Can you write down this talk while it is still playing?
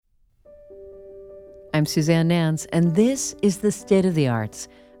I'm Suzanne Nance, and this is The State of the Arts,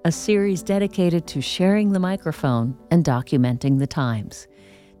 a series dedicated to sharing the microphone and documenting the times.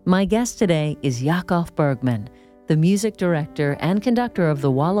 My guest today is Yaakov Bergman, the music director and conductor of the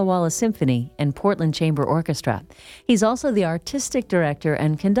Walla Walla Symphony and Portland Chamber Orchestra. He's also the artistic director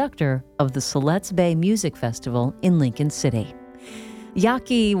and conductor of the Siletz Bay Music Festival in Lincoln City.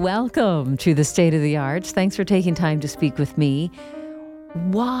 Yaki, welcome to The State of the Arts. Thanks for taking time to speak with me.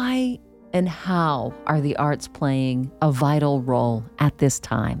 Why and how are the arts playing a vital role at this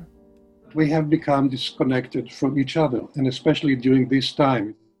time? We have become disconnected from each other, and especially during this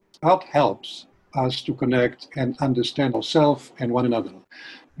time. Art helps us to connect and understand ourselves and one another.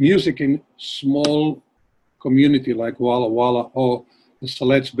 Music in small community like Walla Walla or the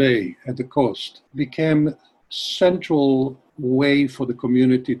Siletz Bay at the coast became central way for the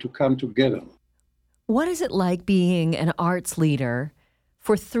community to come together. What is it like being an arts leader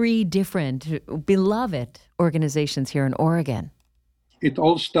for three different beloved organizations here in Oregon? It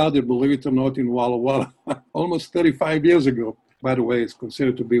all started, believe it or not, in Walla Walla almost 35 years ago. By the way, it's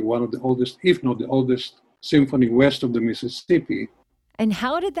considered to be one of the oldest, if not the oldest, symphony west of the Mississippi. And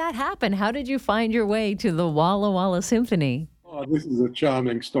how did that happen? How did you find your way to the Walla Walla Symphony? Oh, this is a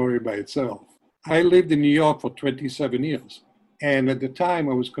charming story by itself. I lived in New York for 27 years. And at the time,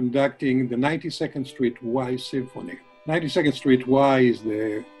 I was conducting the 92nd Street Y Symphony. 92nd Street Y is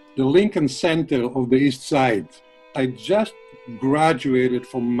the Lincoln Center of the East Side. I just graduated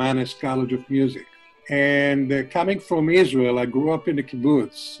from Manes College of Music. And coming from Israel, I grew up in a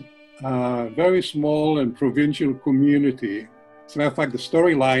kibbutz, a very small and provincial community. As a matter of fact, the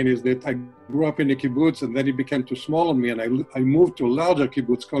storyline is that I grew up in a kibbutz and then it became too small on me, and I moved to a larger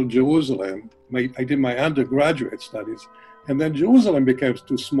kibbutz called Jerusalem. I did my undergraduate studies, and then Jerusalem became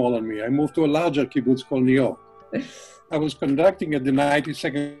too small on me. I moved to a larger kibbutz called New York. I was conducting at the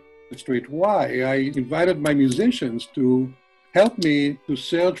 92nd Street Y. I invited my musicians to help me to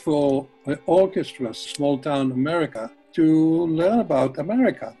search for an orchestra, small town America, to learn about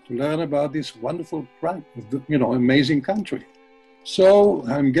America, to learn about this wonderful, amazing country. So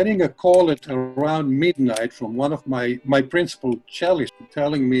I'm getting a call at around midnight from one of my principal cellists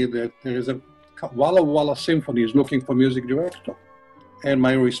telling me that there is a Walla Walla Symphony is looking for music director. And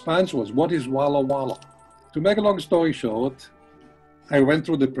my response was, what is Walla Walla? To make a long story short, I went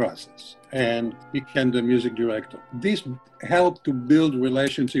through the process and became the music director. This helped to build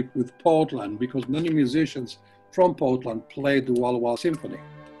relationship with Portland because many musicians from Portland played the Walla Walla Symphony.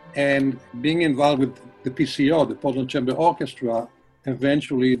 And being involved with the PCO, the Portland Chamber Orchestra,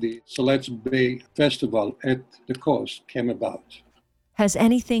 eventually the Siletz Bay Festival at the coast came about. Has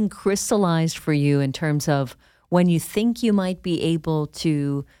anything crystallized for you in terms of when you think you might be able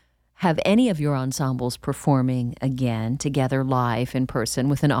to have any of your ensembles performing again together live in person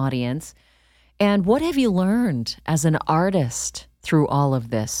with an audience? And what have you learned as an artist through all of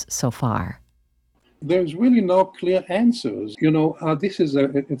this so far? There's really no clear answers.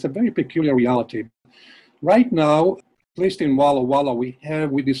 It's a very peculiar reality. Right now, at least in Walla Walla,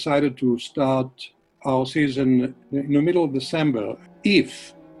 we decided to start our season in the middle of December.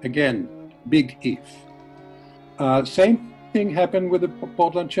 If, again, big if. Same thing happened with the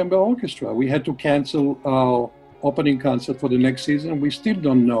Portland Chamber Orchestra. We had to cancel our opening concert for the next season. We still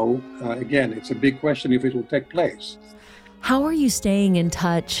don't know. Again, it's a big question if it will take place. How are you staying in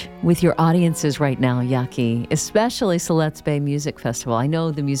touch with your audiences right now, Yaki, especially Siletz Bay Music Festival? I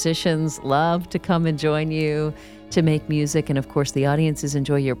know the musicians love to come and join you to make music, and of course the audiences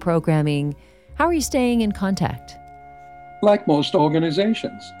enjoy your programming. How are you staying in contact? Like most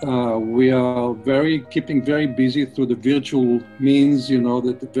organizations, we are keeping very busy through the virtual means,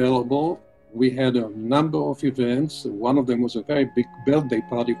 that's available. We had a number of events. One of them was a very big birthday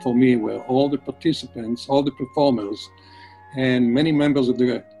party for me where all the participants, all the performers, and many members of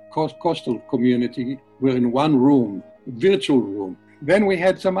the coastal community were in one room, virtual room. Then we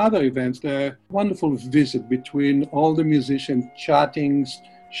had some other events, a wonderful visit between all the musicians, chatting,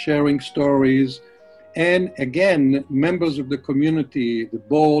 sharing stories. And again, members of the community, the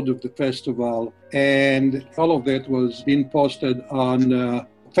board of the festival, and all of that was being posted on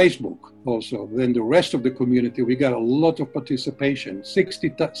Facebook also. Then the rest of the community, we got a lot of participation,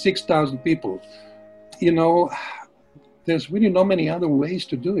 6,000 people. There's really not many other ways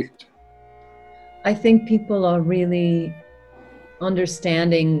to do it. I think people are really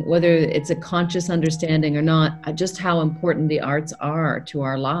understanding, whether it's a conscious understanding or not, just how important the arts are to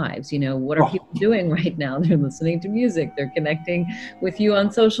our lives. What are people doing right now? They're listening to music, they're connecting with you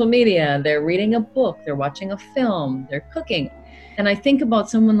on social media, they're reading a book, they're watching a film, they're cooking. And I think about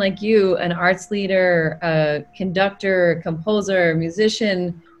someone like you, an arts leader, a conductor, composer,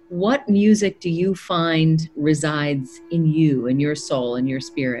 musician. What music do you find resides in you, in your soul, in your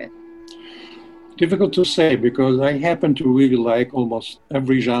spirit? Difficult to say because I happen to really like almost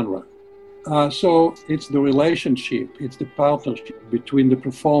every genre. So it's the relationship, it's the partnership between the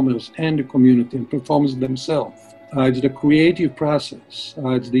performers and the community and performers themselves. It's the creative process.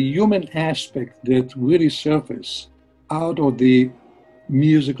 It's the human aspect that really surface out of the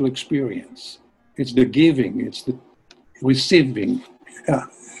musical experience. It's the giving, it's the receiving.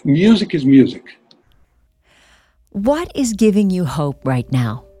 Music is music. What is giving you hope right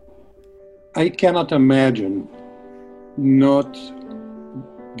now? I cannot imagine not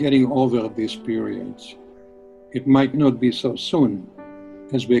getting over this period. It might not be so soon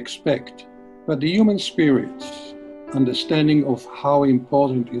as we expect, but the human spirit, understanding of how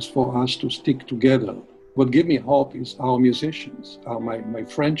important it is for us to stick together. What gives me hope is our musicians, my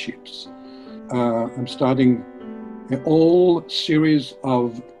friendships. I'm starting a whole series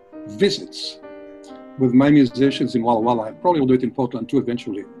of visits with my musicians in Walla Walla. I probably will do it in Portland too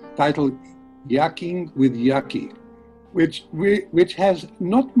eventually. Titled Yakking with Yaki, which has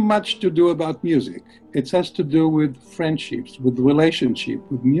not much to do about music. It has to do with friendships, with relationship,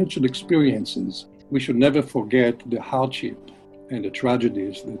 with mutual experiences. We should never forget the hardship and the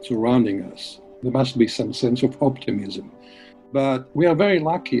tragedies that surrounding us. There must be some sense of optimism. But we are very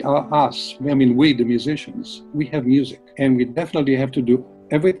lucky, we the musicians, we have music, and we definitely have to do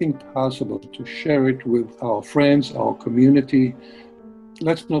everything possible to share it with our friends, our community.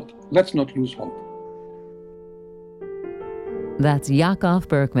 Let's not lose hope. That's Yakov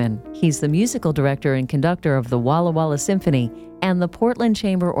Bergman. He's the musical director and conductor of the Walla Walla Symphony and the Portland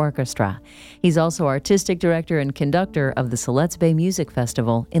Chamber Orchestra. He's also artistic director and conductor of the Siletz Bay Music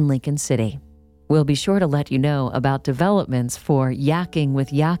Festival in Lincoln City. We'll be sure to let you know about developments for Yakking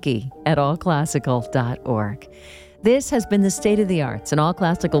with Yaki at allclassical.org. This has been the State of the Arts, an All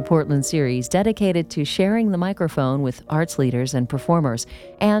Classical Portland series dedicated to sharing the microphone with arts leaders and performers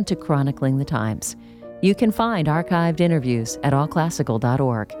and to chronicling the times. You can find archived interviews at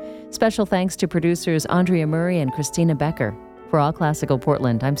allclassical.org. Special thanks to producers Andrea Murray and Christina Becker. For All Classical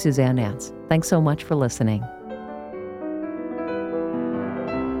Portland, I'm Suzanne Nance. Thanks so much for listening.